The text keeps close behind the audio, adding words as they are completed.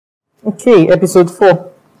Okay, episode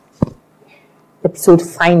 4. Episode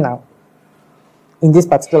final in this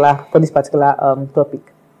particular topic.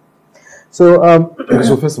 So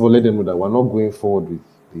So first of all, let them know that we're not going forward with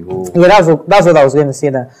the whole. yeah, that's what I was going to say.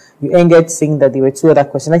 That you ended saying that there were 2 other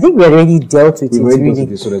questions. I think we already dealt with We've it already dealt really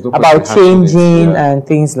with it, so there's no about point rehashing it. changing Yeah. and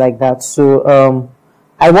things like that. So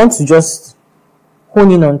I want to just hone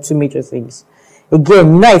in on 2 major things.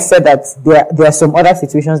 Again, I said that there are some other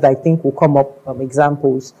situations that I think will come up,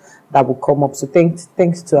 examples that will come up. So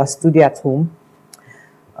thanks to our studio at home.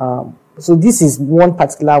 So this is one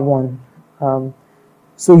particular one.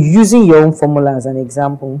 So using your own formula as an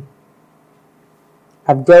example,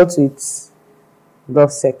 I've dealt with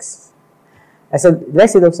love, sex. I said,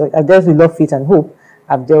 let's say love, sex. I've dealt with love, faith, and hope.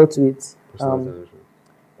 I've dealt with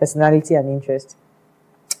personality and interest.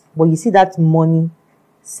 But you see that money,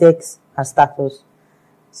 sex, and status,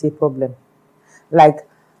 it's a problem. Like,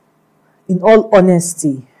 in all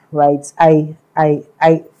honesty, right? I,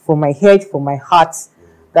 from my head, from my heart,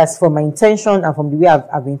 that's from my intention and from the way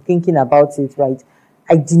I've been thinking about it, right?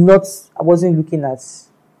 I wasn't looking at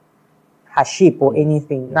her shape or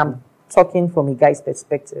anything. And I'm talking from a guy's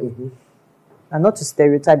perspective. And not to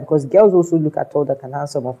stereotype, because girls also look at all that and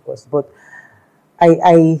handsome, of course. But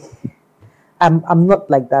I'm not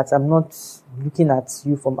like that. I'm not looking at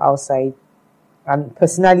you from outside. And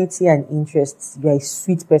personality and interests, you're a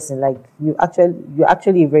sweet person. Like you're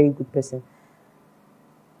actually a very good person.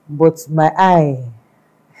 But my eye,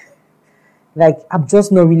 like I'm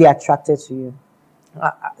just not really attracted to you.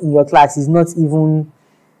 In your class, is not even,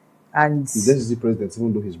 and He's the president,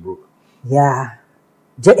 even though he's broke. yeah,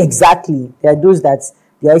 exactly. There are those that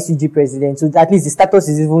the ICG president, so at least the status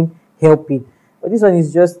is even helping. But this one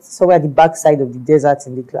is just somewhere at the backside of the desert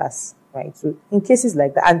in the class, right? So in cases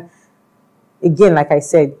like that, and again, like I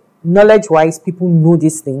said, knowledge-wise, people know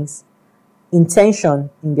these things. Intention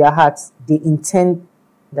in their hearts, they intend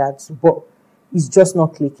that, but it's just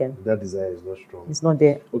not clicking. That desire is not strong. It's not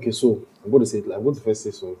there. Okay, so I'm going to first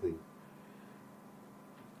say something.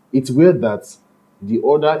 It's weird that the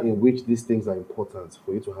order in which these things are important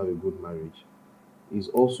for you to have a good marriage is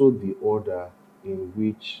also the order in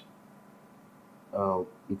which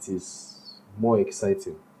it is more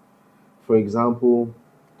exciting. For example,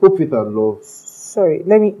 hope, faith, and love. Sorry,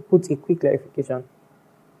 let me put a quick clarification.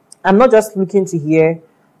 I'm not just looking to hear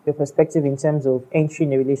your perspective in terms of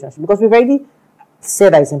entering a relationship, because we've already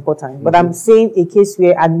said that it's important. But I'm saying a case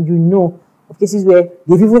where, and of cases where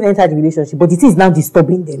they've even entered the relationship, but it is now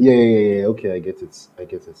disturbing them. Yeah. Okay, I get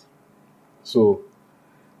it. So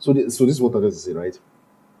this is what I want to say, right?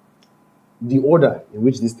 The order in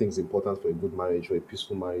which these things are important for a good marriage, for a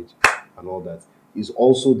peaceful marriage, and all that, is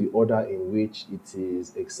also the order in which it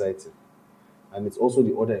is exciting. And it's also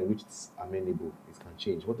the order in which it's amenable. It can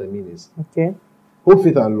change. What I mean is, okay, hope,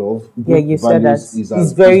 faith, and love. Yeah, you said that.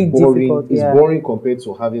 It's very boring, difficult. It's boring compared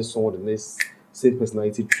to having someone with the same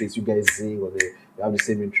personality traits. You guys zing, or you have the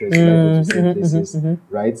same interests, you like go to the same places,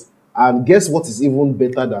 right? And guess what is even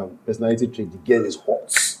better than personality trait? The girl is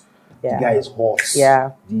hot. Yeah. The guy is hot.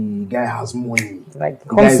 Yeah. The guy has money. Like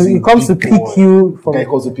He comes to pick you The from guy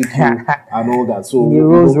comes to pick you and all that. So the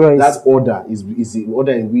Rolls Royce. that order is the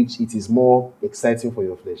order in which it is more exciting for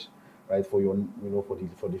your flesh, right? For your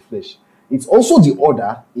for the flesh. It's also the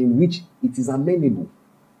order in which it is amenable.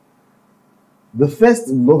 The first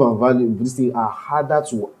love and value, these things are harder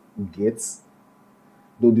to get.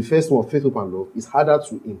 Though the first one, faith, hope, and love, is harder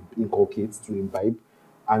to inculcate, to imbibe,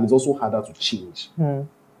 and it's also harder to change,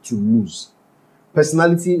 to lose.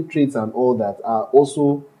 Personality traits and all that are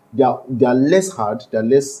also, they are less hard, they are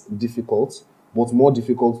less difficult, but more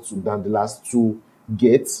difficult than the last to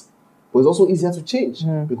get. But it's also easier to change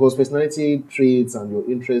because personality traits and your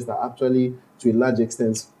interests are actually, to a large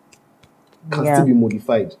extent, can still be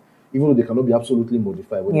modified, even though they cannot be absolutely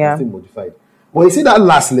modified, but they can still be modified. But you see that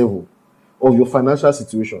last level of your financial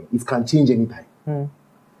situation, it can change anytime.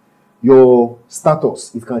 Your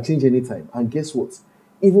status, it can change anytime. And guess what?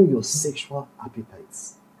 Even your sexual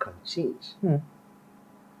appetites can change.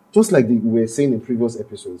 Just like we were saying in previous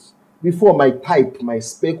episodes. Before, my type, my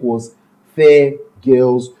spec was fair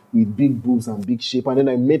girls with big boobs and big shape. And then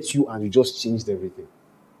I met you and you just changed everything.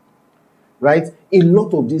 Right? A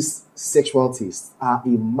lot of these sexual tastes are a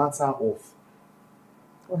matter of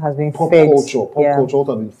what has been pop fed. culture, what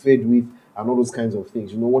have been fed with, and all those kinds of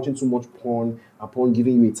things. Watching too much porn, and porn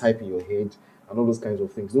giving you a type in your head, and all those kinds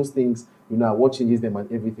of things. Those things, what changes them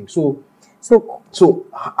and everything. So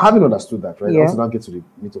having understood that, right? Let's now get to the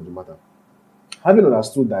meat of the matter. Having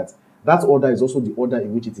understood that order is also the order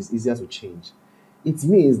in which it is easier to change. It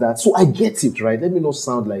means that, so I get it, right? Let me not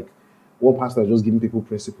sound like one pastor just giving people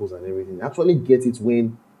principles and everything. I actually get it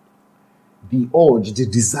when the urge, the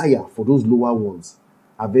desire for those lower ones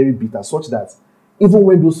are very bitter, such that even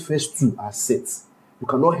when those first two are set, you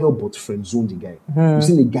cannot help but friend zone the guy. You've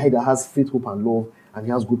seen a guy that has faith, hope, and love, and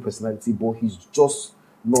he has good personality, but he's just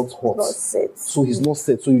not hot. Not set. So he's not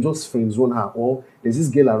set. So you just friend zone her, or there's this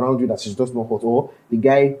girl around you that she's just not hot, or the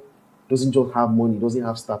guy doesn't just have money, doesn't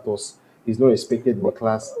have status, he's not respected in the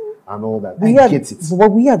class and all that. I get it.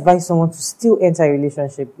 But we advise someone to still enter a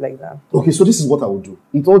relationship like that. Okay, so this is what I would do.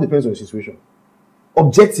 It all depends on the situation.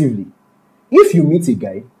 Objectively, if you meet a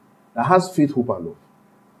guy that has faith, hope, and love,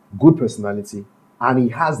 good personality, and he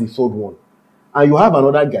has the third one, and you have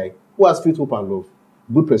another guy who has faith, hope, and love,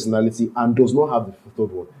 good personality, and does not have the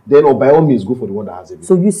third one, then or by all means go for the one that has everything.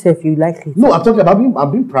 So you say if you like it. No, I'm talking about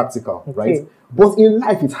I'm being practical, right? But in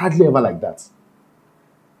life, it's hardly ever like that.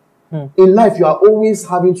 In life, you are always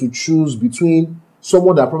having to choose between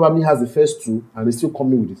someone that probably has the first two and is still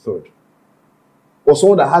coming with the third, or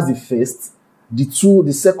someone that has the first, the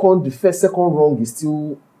first, second wrong is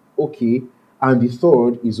still okay, and the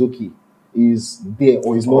third is okay, is there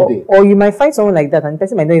or is not there. Or you might find someone like that and the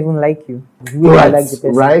person might not even like you. Right, like the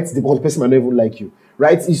person. Right? The person might not even like you.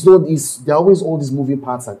 Right? There are always all these moving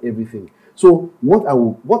parts and everything. So what I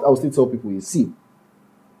will still tell people is, see,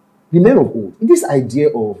 the men of old, this idea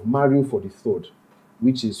of marrying for the third,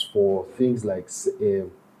 which is for things like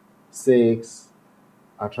sex,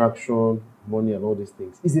 attraction, money, and all these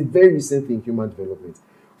things, is a very recent thing in human development.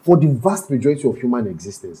 For the vast majority of human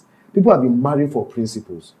existence, people have been married for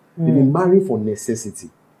principles. They've been married for necessity.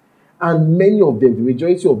 And many of them, the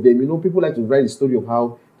majority of them, people like to write the story of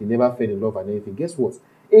how they never fell in love and anything. Guess what?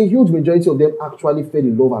 A huge majority of them actually fell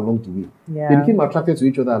in love along the way. Yeah. They became attracted to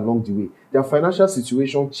each other along the way. Their financial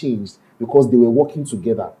situation changed because they were working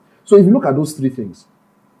together. So if you look at those three things,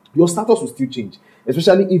 your status will still change.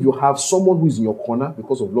 Especially if you have someone who is in your corner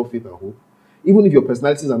because of love, faith, and hope. Even if your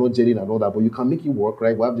personalities are not gelling and all that, but you can make it work,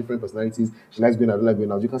 right? We have different personalities. She likes going out, I like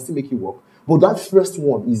going out. You can still make it work. But that first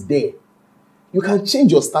one is there. You can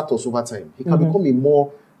change your status over time. You can become a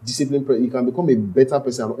more disciplined person. You can become a better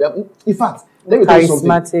person. In fact, let me tell you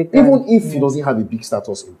something. Even if he doesn't have a big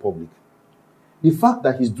status in public, the fact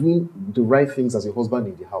that he's doing the right things as a husband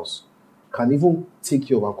in the house can even take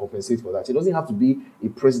care of and compensate for that. He doesn't have to be a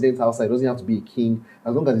president outside. He doesn't have to be a king.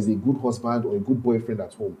 As long as he's a good husband or a good boyfriend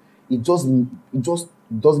at home, it just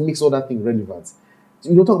does makes all that thing relevant.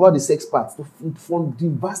 You don't talk about the sex part. For the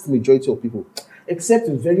vast majority of people, except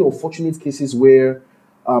in very unfortunate cases where,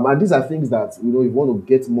 and these are things that, if you want to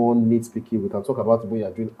get more nitpicky, we can talk about when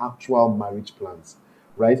you're doing actual marriage plans,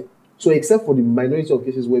 right? So except for the minority of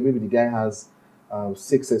cases where maybe the guy has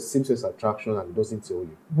same-sex attraction and he doesn't tell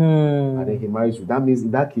you, and then he marries you, that means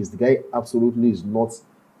in that case, the guy absolutely is not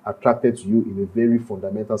attracted to you in a very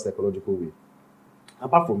fundamental psychological way.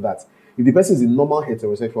 Apart from that, if the person is a normal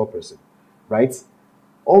heterosexual person, right?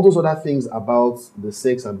 All those other things about the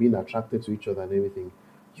sex and being attracted to each other and everything,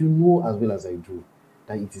 you know as well as I do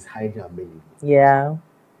that it is highly amenable. Yeah.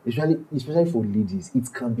 Especially for ladies,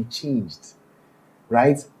 it can be changed,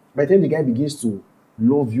 right? By the time the guy begins to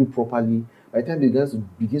love you properly, by the time he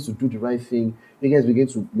begins to do the right thing,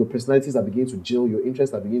 your personalities are beginning to gel, your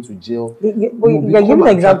interests are beginning to gel. You're giving an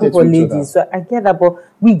example for ladies, so I get that, but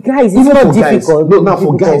with guys, it's not difficult. No, now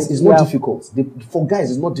for guys, it's not difficult. For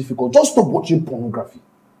guys, it's not difficult. Just stop watching pornography.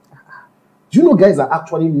 Do you know guys are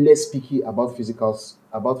actually less picky about physical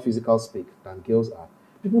spec than girls are?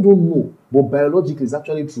 People don't know, but biologically, it's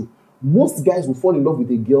actually true. Most guys will fall in love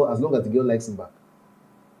with a girl as long as the girl likes him back.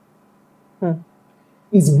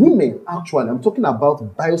 It's women, actually, I'm talking about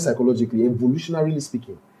biopsychologically, evolutionarily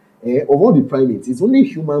speaking, of all the primates, it's only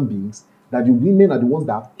human beings that the women are the ones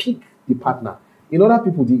that pick the partner. In other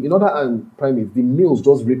primates, the males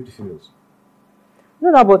just rape the females.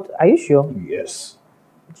 No, but are you sure? Yes.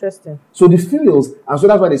 Interesting. So the females, and so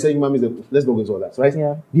that's why they say human beings, let's not go into all that, right?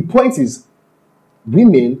 Yeah. The point is,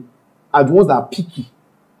 women are the ones that are picky.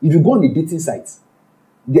 If you go on a dating site,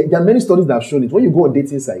 there are many studies that have shown it. When you go on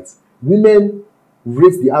dating sites, women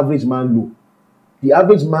rate the average man low. The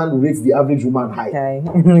average man rates the average woman high.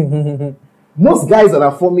 Okay. Most guys that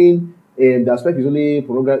are forming the aspect is only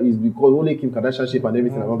pornography is because only Kim Kardashian shape and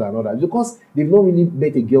everything and all that. Because they've not really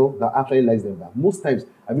met a girl that actually likes them back. Most times,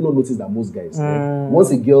 have you not noticed that most guys,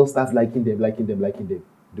 once a girl starts liking them,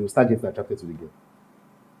 they will start getting attracted to the girl.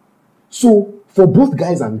 So, for both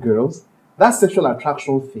guys and girls, that sexual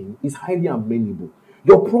attraction thing is highly amenable.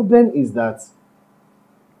 Your problem is that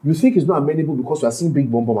you think it's not amenable because you are seeing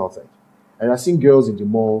big bum outside. And you are seeing girls in the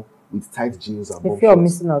mall with tight jeans and the fear of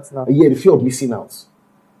missing out now. Yeah, the fear of missing out.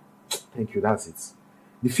 Thank you, that's it.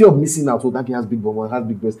 The fear of missing out, that guy has big bum, has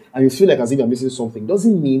big breasts, and you feel like as if you're missing something,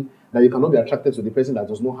 doesn't mean that you cannot be attracted to the person that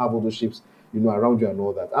does not have all those shapes, around you and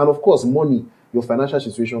all that. And of course, money, your financial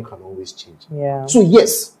situation can always change. Yeah. So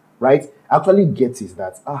yes, right? Actually get it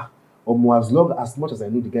that as much as I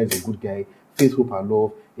know the guy is a good guy, faith, hope, and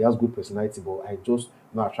love, he has good personality, but I just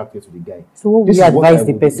not attracted to the guy. So what would you advise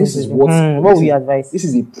the person? This is what would you advise? This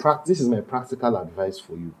is my practical advice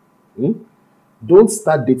for you. Don't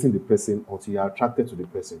start dating the person until you're attracted to the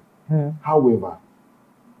person. However,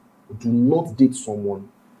 do not date someone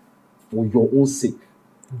for your own sake.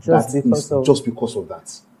 Just because of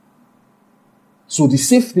that. So the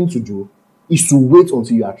safe thing to do is to wait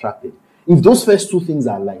until you're attracted. If those first two things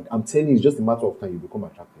are aligned, I'm telling you, it's just a matter of time you become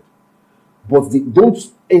attracted. But don't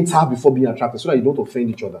enter before being attracted so that you don't offend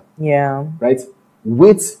each other. Yeah. Right?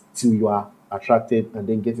 Wait till you are attracted and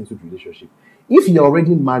then get into the relationship. If you're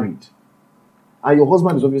already married and your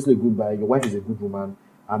husband is obviously a good guy, your wife is a good woman,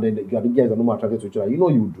 and then the guys are no more attracted to each other, you know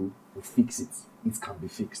what you do? You fix it. It can be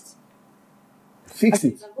fixed. Fix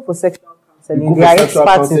it. Go for sexual counseling. They are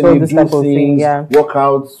experts in all this type of thing. Yeah. Work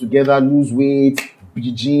out together, lose weight,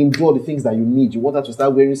 be gym, do all the things that you need. You want her to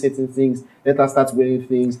start wearing certain things, let her start wearing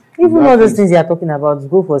things. Even all those things you are talking about,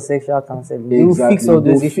 go for sexual counseling. Exactly. You fix all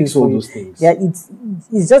those issues. Fix all those things. Yeah,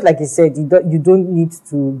 it's just like you said, you don't need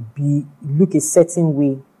to look a certain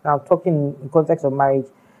way. Now, talking in context of marriage,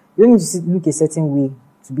 you don't need to look a certain way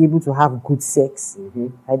to be able to have good sex.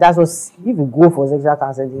 Like that's what, if you go for sexual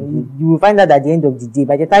counseling, you will find out at the end of the day,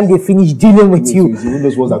 by the time they finish dealing with you, even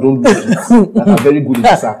those ones that don't do it, that are very good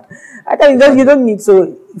at sex. I tell you, you don't need.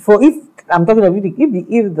 So, if I'm talking of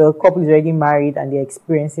if the couple is already married and they're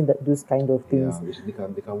experiencing those kind of things, they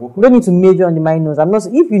can work. You don't need to major on the minors. I'm not.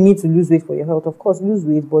 If you need to lose weight for your health, of course, lose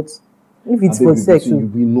weight. But if it's for sex,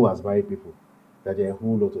 we know as married people that there are a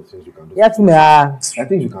whole lot of things you can do. Yeah, I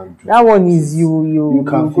think you can do. That one is you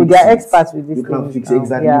can fix. They are experts with this. You can fix it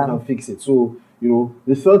exactly. Yeah. You can fix it. So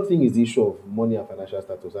the third thing is the issue of money and financial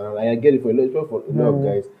status, and I get it for a lot of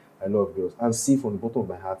guys, a lot of girls, and see from the bottom of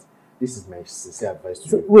my heart. This is my sincere advice to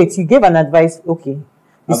you. Wait, you gave an advice? Okay.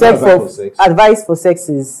 You said advice for sex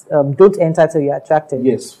is don't enter till you're attracted.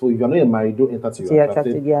 Yes, if you're not married, don't enter till you're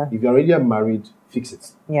attracted. Yeah. If you're already married, fix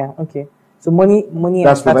it. Yeah, okay. So money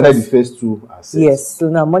that's and provided the first two are set. Yes, so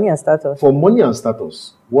now money and status. For money and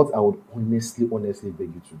status, what I would honestly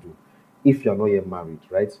beg you to do, if you're not yet married,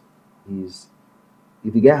 right, is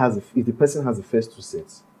if the person has the first two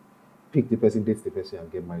sets, pick the person, date the person,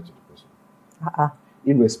 and get married to the person.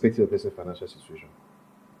 Irrespective of the person's financial situation.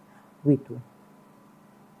 Wait,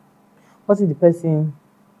 what if the person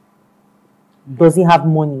doesn't have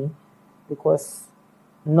money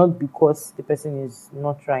not because the person is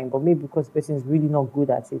not trying, but maybe because the person is really not good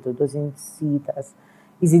at it or doesn't see it as...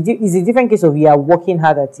 It's a different case of you are working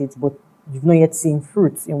hard at it, but you've not yet seen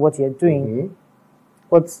fruits in what you're doing.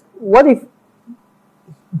 But what if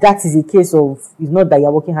that is a case of, it's not that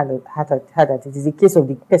you're working hard at it, it's a case of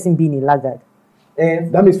the person being a laggard?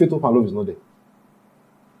 That means faith, hope, and love is not there.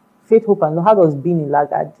 Faith, hope, and love. How does being a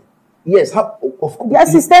laggard? Yes, of course. The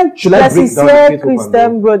assistant,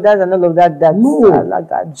 Christian brothers and all of that. No,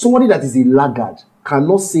 laggard. Somebody that is a laggard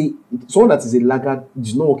cannot say. Someone that is a laggard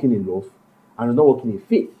is not working in love and is not working in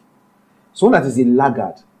faith. Someone that is a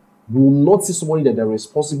laggard will not see somebody that they're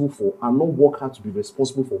responsible for and not work hard to be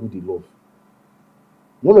responsible for who they love.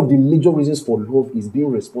 One of the major reasons for love is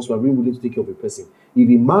being responsible and being willing to take care of a person. If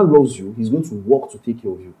a man loves you, he's going to work to take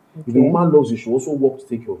care of you. Okay. If a woman loves you, she will also work to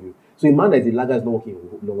take care of you. So a man that is a laggard is not working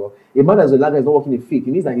in love. A man that is a laggard is not working in faith.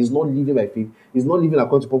 It means that he's not living by faith. He's not living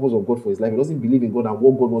according to the purpose of God for his life. He doesn't believe in God and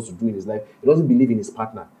what God wants to do in his life. He doesn't believe in his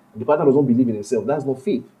partner. And the partner doesn't believe in himself. That's not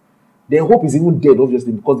faith. Their hope is even dead,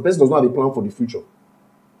 obviously, because the person does not have a plan for the future.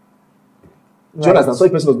 Do you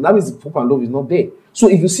understand? So that means hope and love is not there. So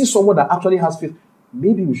if you see someone that actually has faith,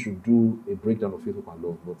 maybe we should do a breakdown of faith, hope, and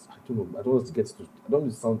love, but I don't know. I don't want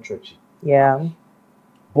to sound churchy. Yeah.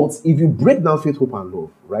 But if you break down faith, hope, and love,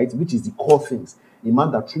 right, which is the core things, a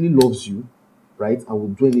man that truly loves you, right, and will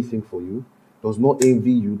do anything for you, does not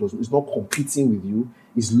envy you, is not competing with you,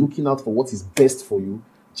 is looking out for what is best for you,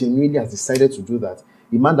 genuinely has decided to do that.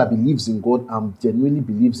 A man that believes in God and genuinely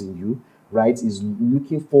believes in you, right, is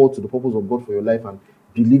looking forward to the purpose of God for your life and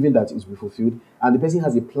believing that it will be fulfilled, and the person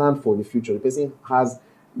has a plan for the future. The person has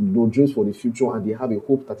dreams for the future, and they have a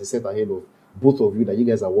hope that is set ahead of both of you that you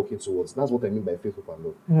guys are working towards. That's what I mean by faith, hope, and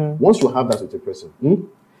love. Once you have that with a person,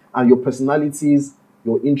 and your personalities,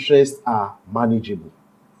 your interests are manageable,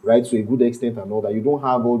 right, to a good extent and all that, you don't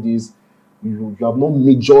have all these. You have not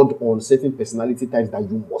majored on certain personality types that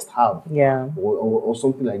you must have, or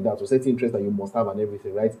something like that, or certain interests that you must have and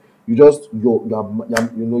everything, right? You just your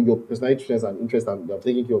personality traits and interests, and you're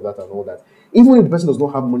taking care of that and all that. Even if the person does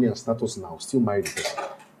not have money and status now, still marry the person.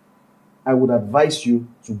 I would advise you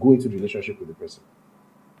to go into the relationship with the person,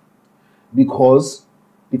 because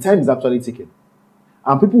the time is actually ticking.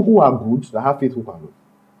 And people who are good, that have faith, hope, and love,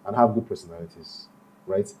 and have good personalities,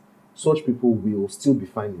 right? Such people will still be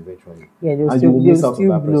fine eventually. Yeah, and you will miss out on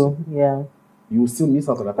that blow. person. Yeah. You will still miss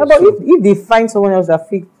out on that No, person. but if they find someone else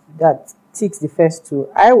that ticks the first two,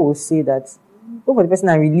 I will say that go for the person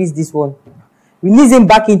and release this one. Release him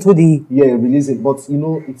back into the release it. But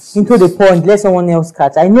it's into the pond. Let someone else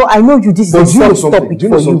catch. I know you. This is a soft topic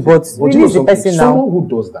for you, but release the person now. Someone who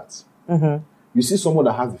does that, you see someone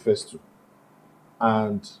that has the first two,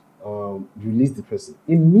 and release the person.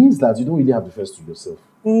 It means that you don't really have the first two yourself.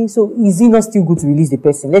 So is it not still good to release the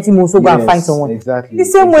person? Let him also go and find someone. Exactly. The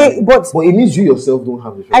same way, but it means you yourself don't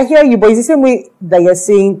have the first. I hear you, but it's the same way that you're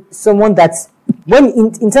saying someone that's when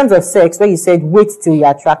in terms of sex, where you said wait till you're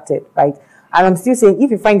attracted, right? And I'm still saying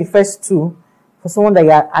if you find the first two for someone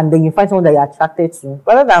that and then you find someone that you're attracted to,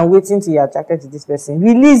 rather than waiting till you're attracted to this person,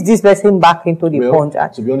 release this person back into the pond.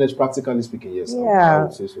 To be honest, practically speaking, yes, yeah. I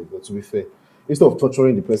would say so. But to be fair, instead of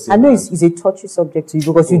torturing the person, I know it's a touchy subject to you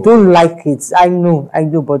because you don't like it. I know,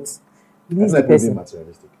 but release the person.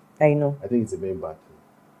 Materialistic. I know. I think it's a very bad thing.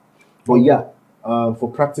 But yeah,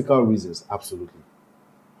 for practical reasons, absolutely.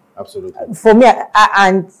 For me,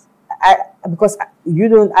 because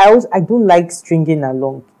I don't like stringing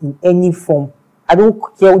along in any form. I don't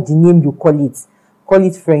care what the name you call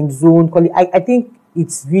it friend zone, I think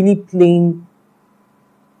it's really playing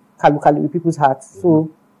kalu with people's hearts.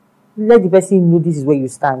 So let the person know this is where you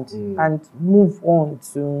stand and move on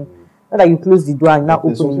to not that you close the door and now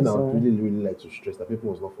open it. Something I would really like to stress that people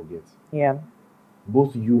must not forget. Yeah.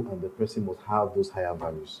 Both you and the person must have those higher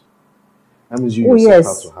values. That means you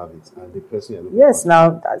yourself have to have it, and the person you're looking for.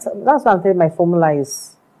 Now that's what I'm telling my formula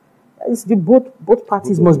is both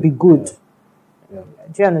parties must be good. Yeah.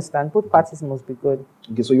 Do you understand? Both parties must be good.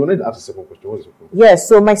 Okay, so you wanted to ask the second question. What is your question? Yes,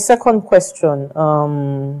 so my second question,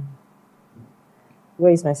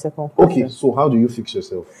 where is my second question? Okay, so how do you fix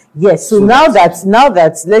yourself? Yes, so now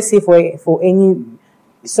that let's say for any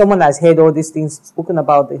someone has heard all these things, spoken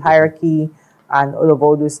about the hierarchy and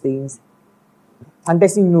all those things, and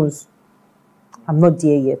person knows I'm not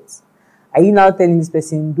there yet. Are you now telling this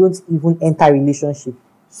person don't even enter a relationship?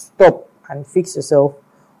 Stop and fix yourself.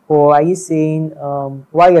 Or are you saying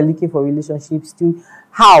while you're looking for a relationship still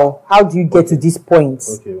how do you get to this point?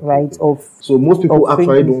 Right? Okay. So most people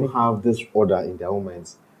actually don't have this order in their own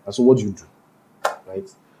minds. And so what do you do? Right?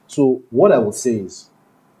 So what I would say is,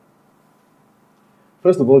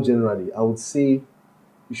 first of all, generally, I would say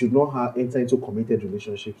you should not enter into committed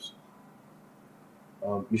relationships.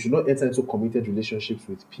 You should not enter into committed relationships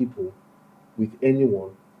with people, with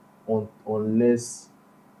anyone, unless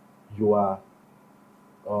you are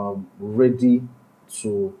ready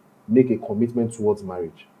to make a commitment towards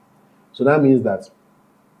marriage. So that means that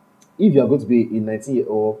if you are going to be in 19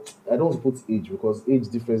 or I don't want to put age because age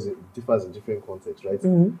differs in different contexts, right?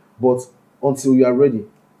 But until you are ready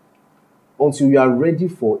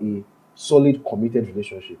for a solid committed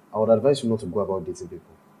relationship, I would advise you not to go about dating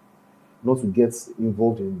people, not to get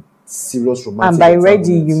involved in serious romantic. And by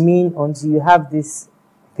ready, you mean until you have these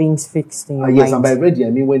things fixed in your mind? Yes, and by ready,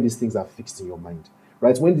 I mean when these things are fixed in your mind.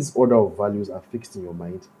 Right, when this order of values are fixed in your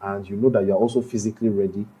mind and you know that you're also physically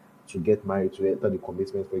ready to get married, to enter the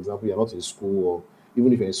commitment. For example, you're not in school, or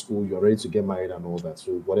even if you're in school, you're ready to get married and all that.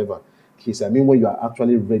 So whatever case, I mean when you are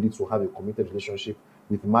actually ready to have a committed relationship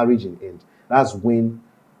with marriage in end, that's when,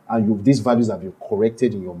 and these values have been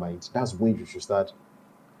corrected in your mind, that's when you should start,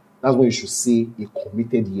 that's when you should say a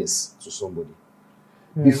committed yes to somebody.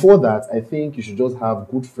 Before that, I think you should just have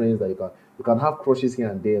good friends that you can have crushes here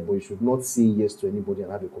and there, but you should not say yes to anybody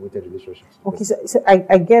and have a committed relationship. Okay, so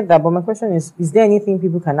I get that, but my question is there anything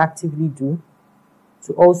people can actively do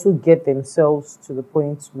to also get themselves to the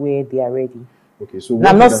point where they are ready? Okay, so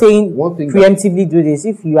I'm not saying preemptively do this.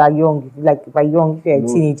 If you are young, if you're a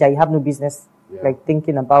teenager, you have no business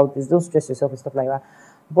thinking about this. Don't stress yourself and stuff like that.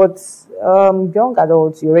 But young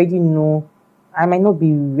adults, you already know, I might not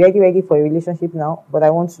be ready for a relationship now, but I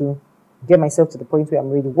want to get myself to the point where I'm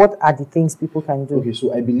ready. What are the things people can do? Okay,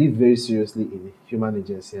 so I believe very seriously in human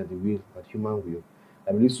agency and the will, that human will.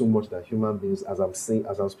 I believe so much that human beings, as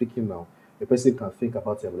I'm speaking now, a person can think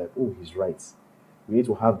about it and be like, oh, he's right. We need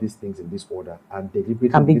to have these things in this order and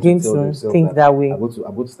deliberately and begin to think that way. I'm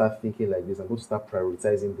going to start thinking like this. I'm going to start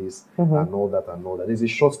prioritizing this and all that and all that. There's a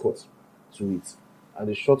shortcut to it, and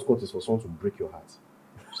the shortcut is for someone to break your heart.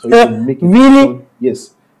 So you can make a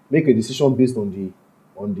decision, make a decision based on the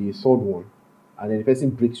third one, and then the person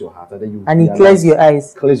breaks your heart, and then you And it realize- clears your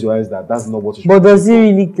eyes. clears your eyes that that's not what you should But do. does it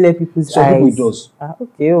really clear people's Some eyes? people it does. Ah,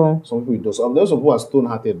 okay. Oh. Some people it does. There's some people are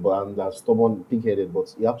stone-hearted but and are stubborn, pig-headed,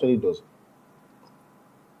 but it actually does.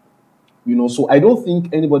 You know, so I don't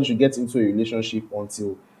think anybody should get into a relationship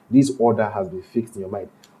until this order has been fixed in your mind.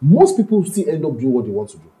 Most people still end up doing what they want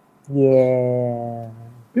to do. Yeah.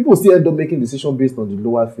 People still end up making decisions based on the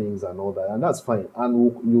lower things and all that, and that's fine.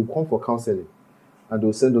 And you'll come for counseling, and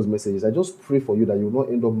they'll send those messages. I just pray for you that you'll not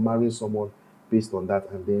end up marrying someone based on that,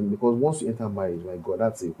 and then because once you enter marriage, my God,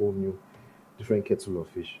 that's a whole new, different kettle of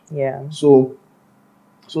fish. Yeah. So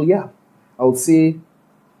yeah, I would say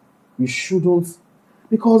you shouldn't,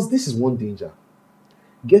 because this is one danger.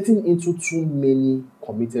 Getting into too many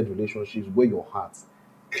committed relationships where your heart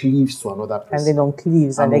cleaves to another person. And then on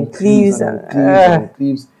cleaves, and then on cleaves, and and on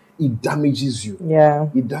cleaves, it damages you. yeah.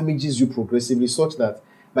 It damages you progressively, such that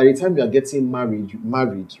by the time you are getting married,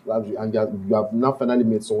 and you have now finally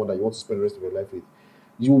met someone that you want to spend the rest of your life with,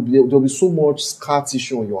 there'll be so much scar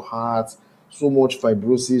tissue on your heart, so much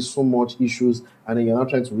fibrosis, so much issues, and then you're now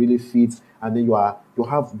trying to really fit, and then you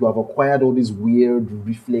have acquired all these weird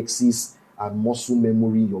reflexes and muscle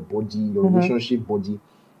memory in your body, your relationship body,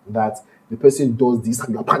 that the person does this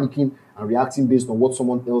and you're panicking and reacting based on what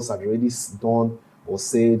someone else had already done or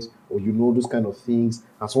said, or those kind of things,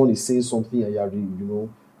 and someone is saying something and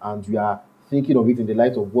and you are thinking of it in the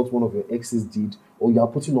light of what one of your exes did, or you are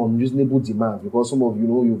putting unreasonable demands because some of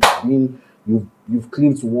you've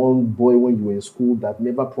cleaved to one boy when you were in school that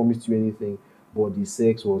never promised you anything, but the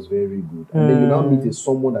sex was very good, and then you now meet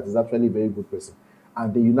someone that is actually a very good person,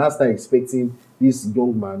 and then you now start expecting this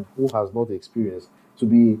young man who has not experienced to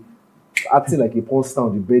be acting like a porn star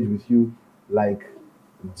on the bed with you, like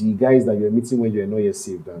the guys that you're meeting when you're not yet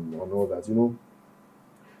saved and all that.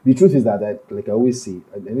 The truth is that, like I always say,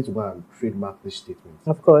 I need to go and trademark this statement.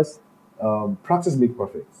 Of course. Practice makes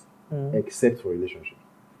perfect, except for relationships,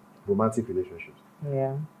 romantic relationships.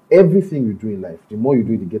 Yeah. Everything you do in life, the more you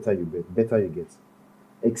do it, the better you get.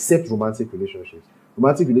 Except romantic relationships.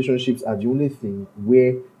 Romantic relationships are the only thing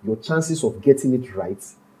where your chances of getting it right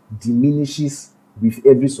diminishes with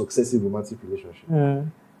every successive romantic relationship.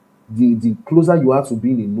 The closer you are to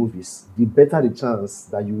being a novice, the better the chance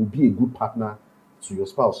that you will be a good partner to your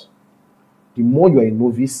spouse. The more you are a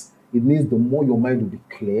novice, it means the more your mind will be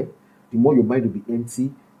clear, the more your mind will be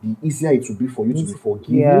empty, the easier it will be for you to be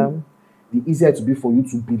forgiving, the easier it will be for you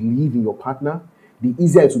to believe in your partner, the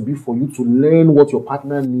easier it will be for you to learn what your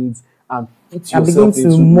partner needs and fit And yourself begin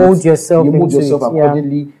to into mold it. yourself You mold into yourself it, yeah.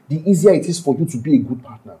 accordingly. The easier it is for you to be a good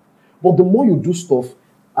partner. But the more you do stuff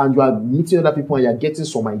and you are meeting other people and you are getting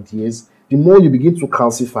some ideas, the more you begin to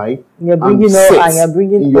calcify. You're bringing set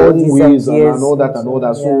bringing in your all own these ways and ideas all that and into- all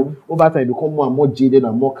that. yeah. So over time, you become more and more jaded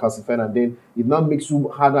and more calcified, and then it now makes you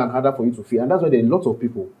harder and harder for you to feel. And that's why there are a lot of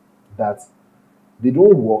people that they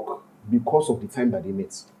don't work because of the time that they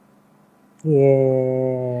met.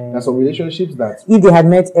 Yeah. There are some relationships that If they had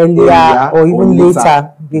met earlier or even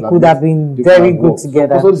later, they could have been they could very have good worked. So, together.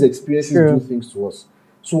 because all these experiences True. do things to us.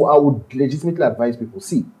 So I would legitimately advise people,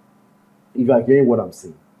 see, if you are hearing what I'm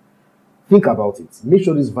saying, think about it. Make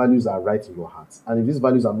sure these values are right in your heart. And if these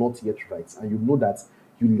values are not yet right, and you know that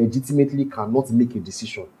you legitimately cannot make a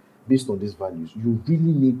decision based on these values, you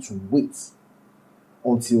really need to wait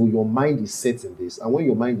until your mind is set in this. And when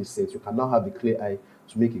your mind is set, you can now have a clear eye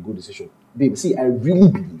to make a good decision. Babe, see, I really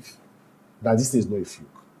believe that this thing is not a fluke.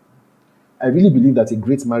 I really believe that a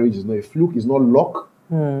great marriage is not a fluke, it's not luck.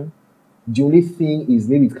 The only thing is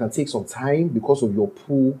maybe it can take some time because of your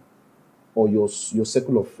pool or your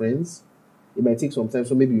circle of friends. It might take some time,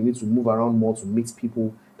 so maybe you need to move around more to meet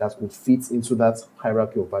people that could fit into that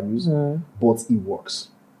hierarchy of values. But it works.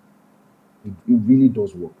 It really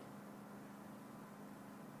does work.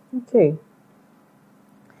 Okay.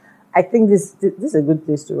 I think this is a good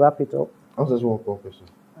place to wrap it up. I also just want one question.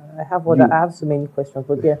 I have so many questions,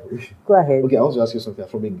 but yeah, go ahead. Okay, I want to ask you something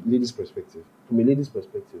from a lady's perspective. From a lady's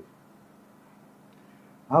perspective,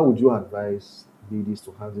 how would you advise ladies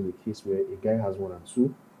to handle a case where a guy has 1 and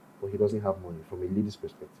 2, but he doesn't have money? From a lady's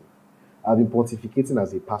perspective, I've been pontificating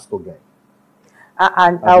as a pastor guy,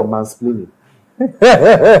 And as a mansplaining.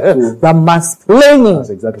 the mansplaining. That's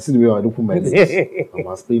exactly. See the way I open my legs. I'm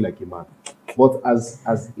mansplaining like a man. But as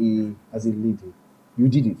a lady, you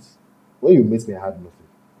did it. When you met me, I had nothing.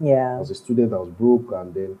 I Yeah. was a student, I was broke,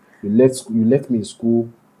 and then you left me in school.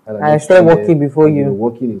 And I started working before and you. were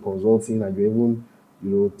working in consulting, and you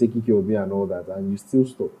even, taking care of me and all that, and you still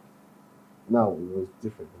stopped. Now it was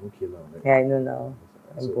different. I'm okay now. Right? Yeah, I know now.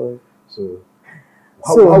 I'm bored. So,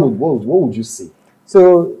 what would you say?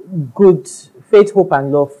 So good, faith, hope,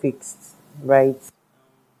 and love fixed, right?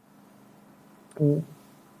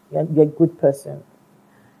 You're a good person.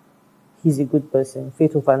 He's a good person.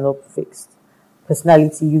 Faith over not fixed.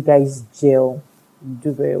 Personality, you guys gel. You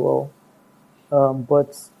do very well.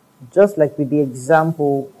 But just like with the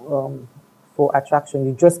example for attraction,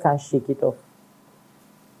 you just can't shake it off.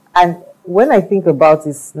 And when I think about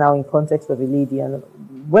this now in context of a lady, and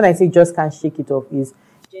when I say just can't shake it off, is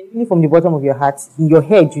genuinely from the bottom of your heart, in your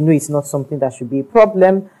head, you know it's not something that should be a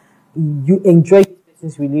problem. You enjoy this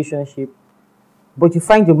person's relationship, but you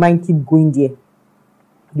find your mind keep going there.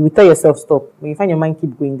 You will tell yourself stop. When you find your mind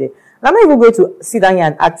keep going there. And I'm not even going to sit down here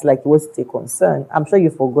and act like it wasn't a concern. I'm sure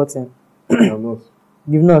you've forgotten. I'm not.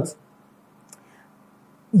 You've not.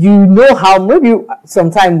 You know how maybe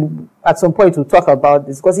sometime at some point we'll talk about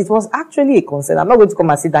this because it was actually a concern. I'm not going to come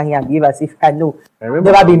and sit down here and behave as if I know. I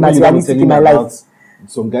remember never been materialistic in my life.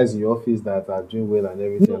 Some guys in your office that are doing well and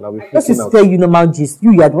everything. No, and I'll be just to freaking out. tell you normal gist.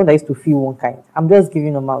 You are the one that used to feel one kind. I'm just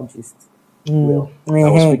giving normal gist. Well, I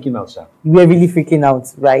was freaking out, sir. You were really freaking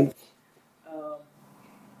out, right?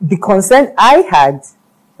 The concern I had,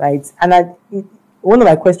 right, and one of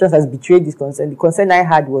my questions has betrayed this concern. The concern I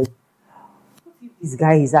had was, what if this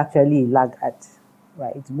guy is actually a laggard,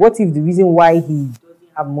 right? What if the reason why he doesn't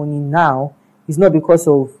have money now is not because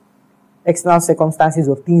of external circumstances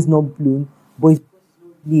of things not blown, but it's because he's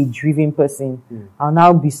not really a driven person. I'll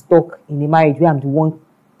now be stuck in a marriage where I'm the one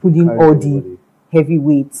putting all the heavy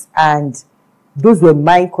weights. And those were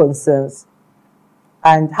my concerns.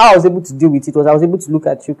 And how I was able to deal with it was I was able to look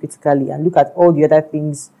at you critically and look at all the other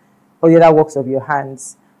things, all the other works of your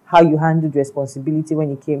hands, how you handled responsibility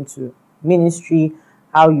when it came to ministry,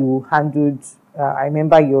 how you handled, I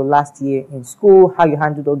remember your last year in school, how you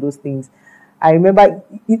handled all those things. I remember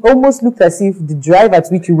it almost looked as if the drive at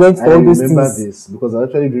which you went for all those things. I remember this because I was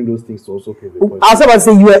actually doing those things to also prove a point. I was about to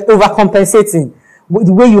say you were overcompensating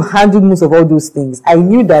the way you handled most of all those things. I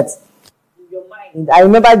knew that in your mind, I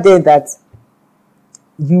remember then that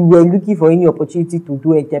you were looking for any opportunity to do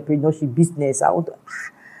entrepreneurship business.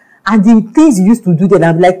 And the things you used to do then,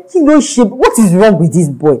 I'm like, what is wrong with this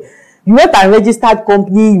boy? You went and registered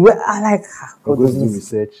company. You were like, God, do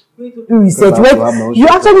research. Do research. You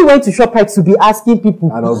actually went to ShopRite to be asking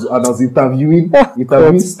people. And I was interviewing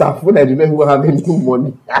staff when I didn't even have any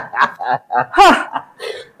money.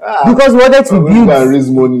 Because we wanted to build and raise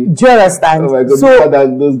money. Do you understand? Oh my God, so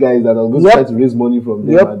those guys that I was going to try to raise money from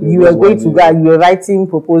them. You were going to go. You were writing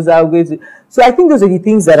proposal. So I think those are the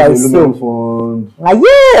things that I saw. Fund.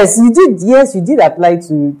 Yes, you did. Yes, you did apply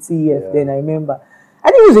to TEF. Then I remember. I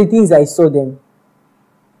think those are the things I saw then.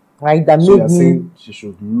 Right, that so made me. Saying she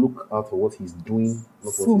should look out for what he's doing.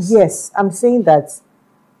 Yes, I'm saying that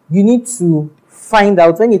you need to find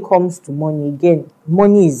out when it comes to money. Again,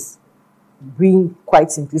 money is being quite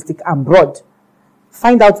simplistic and broad.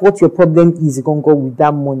 Find out what your problem is going to go with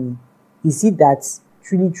that money. Is it that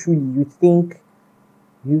truly you think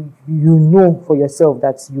you know for yourself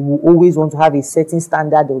that you will always want to have a certain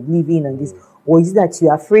standard of living and this, or is it that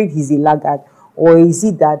you're afraid he's a laggard, or is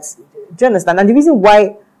it that, do you understand? And the reason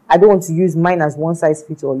why I don't want to use mine as one size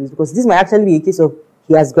fits all is because this might actually be a case of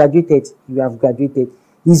he has graduated, you have graduated,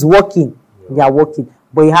 he's working, you are working,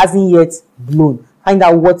 but he hasn't yet blown. Find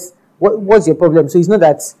out what's your problem. So it's not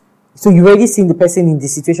that, so you've already seen the person in the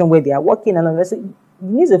situation where they are working and all that. So you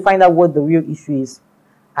need to find out what the real issue is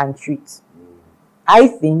and treat. I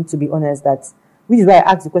think, to be honest, which is why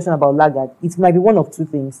I asked the question about laggard, it might be one of two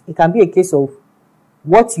things. It can be a case of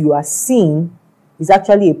what you are seeing is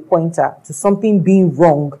actually a pointer to something being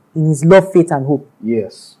wrong in his love, faith, and hope.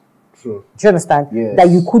 Yes, true. Do you understand? Yes. That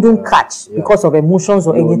you couldn't catch because of emotions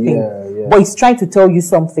or anything. Yeah. But he's trying to tell you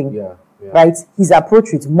something. Yeah. Right? His approach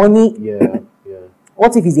with money. Yeah.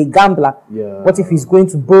 What if he's a gambler? Yeah. What if he's going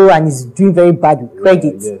to borrow and he's doing very bad with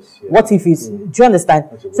credit? Yes. What if he's... Do you understand?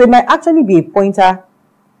 So it might actually be a pointer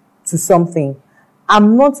to something. I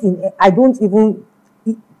don't even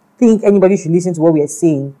think anybody should listen to what we are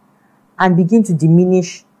saying and begin to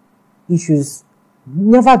diminish issues.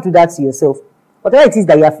 Never do that to yourself. Whatever it is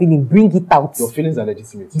that you are feeling, bring it out. Your feelings are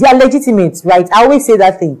legitimate. They are legitimate, right? I always say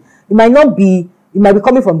that thing. It might be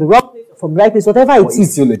coming from the wrong place, from the right place, whatever it is.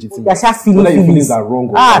 It's still legitimate. You are feeling whether your feelings. Feelings are wrong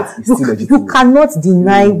or not, it's still legitimate. You cannot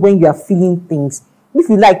deny when you are feeling things. If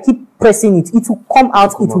you like, keep pressing it. It will come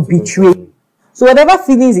out. It will betray. So whatever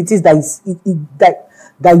feelings it is that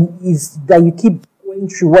you keep going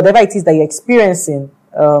through, whatever it is that you're experiencing,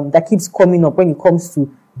 that keeps coming up when it comes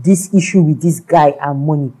to this issue with this guy and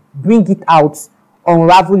money, bring it out,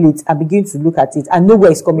 unravel it, and begin to look at it and know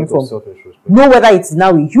where it's coming from. Know whether it's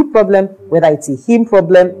now a you problem, whether it's a him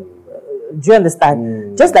problem. Do you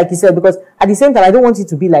understand? Just like you said, because at the same time, I don't want it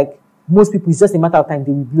to be like most people, it's just a matter of time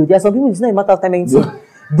they will blow. There are some people, it's not a matter of time.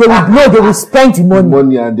 they will know, they will spend the money.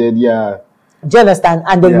 Money and then Do you understand?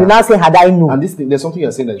 And then Yeah. you now say, had I known? And this thing, there's something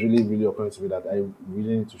you're saying that's really, really occurring to me that I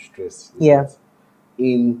really need to stress. is Yeah. that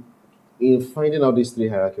In finding out these three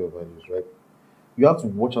hierarchy of values, right? You have to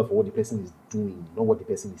watch out for what the person is doing, not what the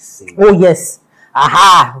person is saying. Oh yes.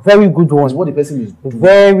 Aha, very good It's one. what the person is doing,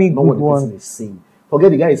 Very not good what the person one. is saying.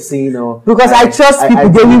 Forget the guy is saying Because I trust people,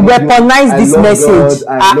 they will believe you, weaponize I this love message.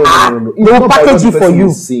 God, no. They will package it for you.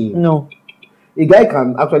 Saying. No. A guy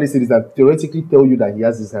can actually say this, that theoretically tell you that he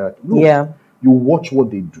has this hierarchy. No, Yeah. you watch what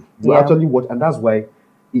they do. You Yeah. actually watch, and that's why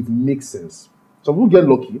it makes sense. Some people get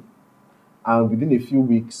lucky, and within a few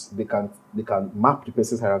weeks they can map the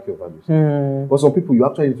person's hierarchy of values. But some people, you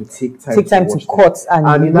actually need to take time To watch cut them.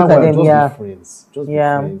 and in look that at way, them. just Yeah. be friends. Just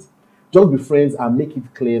Yeah. be friends. Just be friends and make it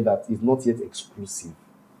clear that it's not yet exclusive,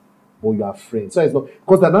 but you are friends. So it's not,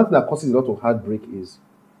 because the another thing that causes a lot of heartbreak is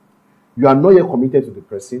you are not yet committed to the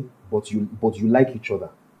person, but you like each other.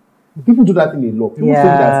 People do that in a lot. People think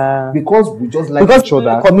that because we just like each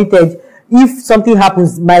other, committed. If something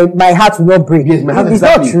happens, my heart will not break. Yes, my heart It's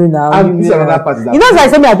exactly. not true now. And this is another part is that you know, as I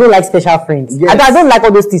said, I don't like special friends. Yes. I don't like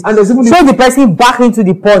all those things. And there's even throw the person back into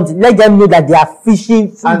the pond. Let them know that they are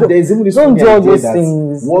fishing. and there's even this don't do funny all idea those that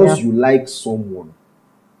things. once you like someone,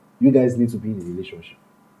 you guys need to be in a relationship.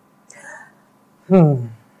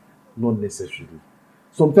 Not necessarily.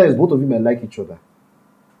 Sometimes both of you might like each other.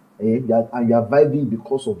 And you are vibing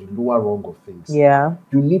because of the lower rung of things. Yeah.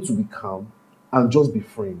 You need to be calm and just be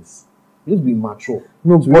friends. You need to be mature.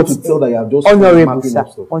 No, to be but able to tell that you have just honorable, mapping sir. up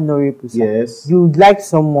stuff. Honorable, sir. Yes. You like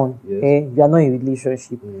someone, Yes. you are not in a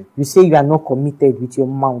relationship. You say you are not committed with your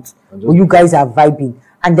mouth, And just but you guys are vibing,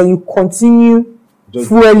 and then you continue Just-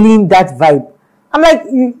 fueling that vibe. I'm like,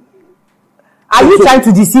 are you So- trying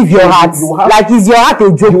to deceive your so heart? you have- Like, is your heart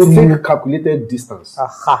a joke You to will you? take calculated distance.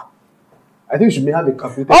 Aha. I think you should have a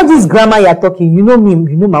calculated All this grammar you're talking, you know me,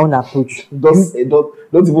 you know my own approach. Don't even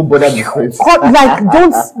bother the friends.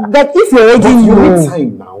 Like if you already You know. need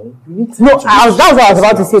time now. You need time. No, to that's what I was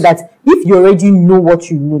about to discuss say, that if you already know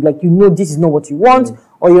what you know, like you know this is not what you want,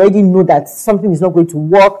 or you already know that something is not going to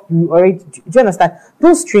work, do you understand?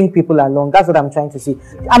 Don't string people along. That's what I'm trying to say.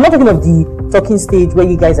 I'm not talking of the talking stage where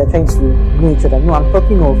you guys are trying to know each other. No, I'm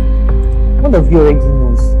talking of one of you already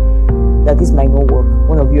knows that this might not work.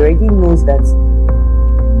 One of you already knows that.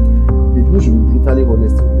 The people should be brutally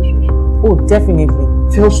honest in a relationship. Oh, definitely.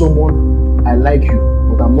 Tell someone, I like you,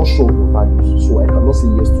 but I'm not sure of your values, so I cannot say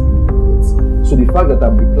yes to you yet. So the fact that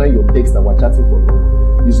I'm replying your text and we're chatting for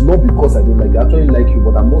long is not because I don't like you. I actually like you,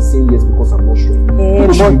 but I'm not saying yes because I'm not sure.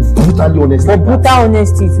 People should be brutally honest. But like that. brutal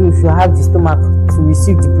honesty too, if you have the stomach to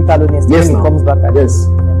receive the brutal honesty Yes, when now. it comes back at Yes.